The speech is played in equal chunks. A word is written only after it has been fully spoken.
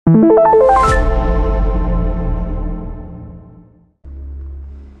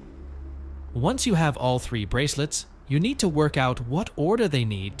Once you have all 3 bracelets, you need to work out what order they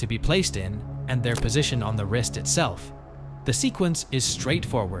need to be placed in and their position on the wrist itself. The sequence is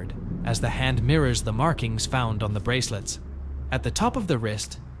straightforward, as the hand mirrors the markings found on the bracelets. At the top of the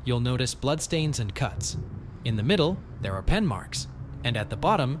wrist, you'll notice bloodstains and cuts. In the middle, there are pen marks, and at the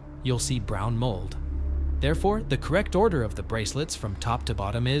bottom, you'll see brown mold. Therefore, the correct order of the bracelets from top to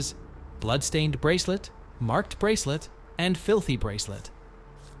bottom is Bloodstained Bracelet, Marked Bracelet, and Filthy Bracelet.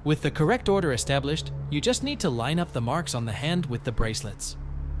 With the correct order established, you just need to line up the marks on the hand with the bracelets.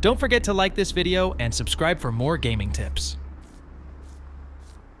 Don't forget to like this video and subscribe for more gaming tips.